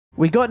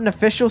we got an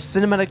official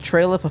cinematic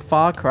trailer for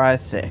Far Cry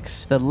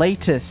 6, the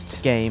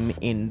latest game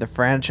in the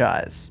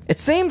franchise. It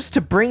seems to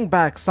bring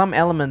back some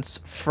elements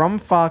from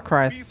Far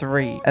Cry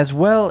 3, as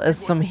well as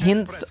some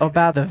hints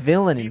about the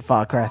villain in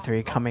Far Cry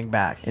 3 coming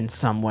back in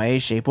some way,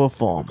 shape, or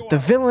form. The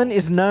villain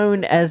is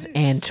known as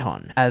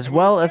Anton, as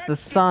well as the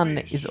son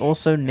is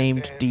also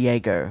named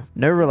Diego,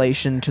 no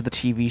relation to the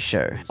TV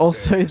show.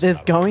 Also,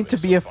 there's going to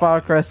be a Far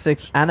Cry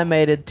 6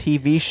 animated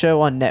TV show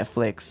on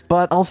Netflix,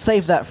 but I'll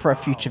save that for a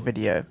future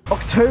video.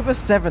 October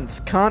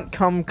 7th can't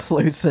come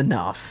close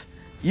enough.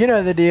 You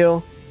know the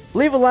deal.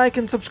 Leave a like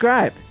and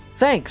subscribe.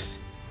 Thanks.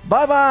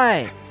 Bye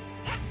bye.